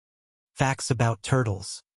Facts about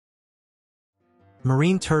turtles.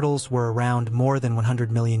 Marine turtles were around more than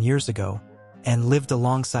 100 million years ago and lived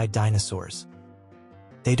alongside dinosaurs.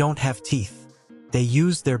 They don't have teeth. They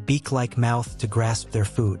use their beak-like mouth to grasp their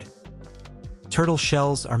food. Turtle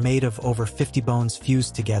shells are made of over 50 bones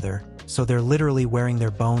fused together, so they're literally wearing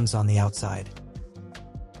their bones on the outside.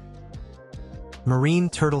 Marine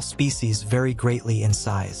turtle species vary greatly in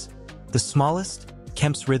size. The smallest,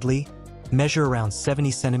 Kemp's Ridley, measure around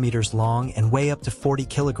 70 centimeters long and weigh up to 40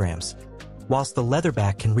 kilograms, whilst the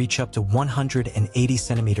leatherback can reach up to 180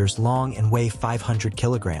 centimeters long and weigh 500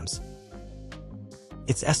 kilograms.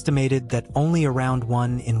 It's estimated that only around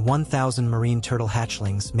 1 in 1,000 marine turtle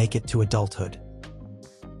hatchlings make it to adulthood.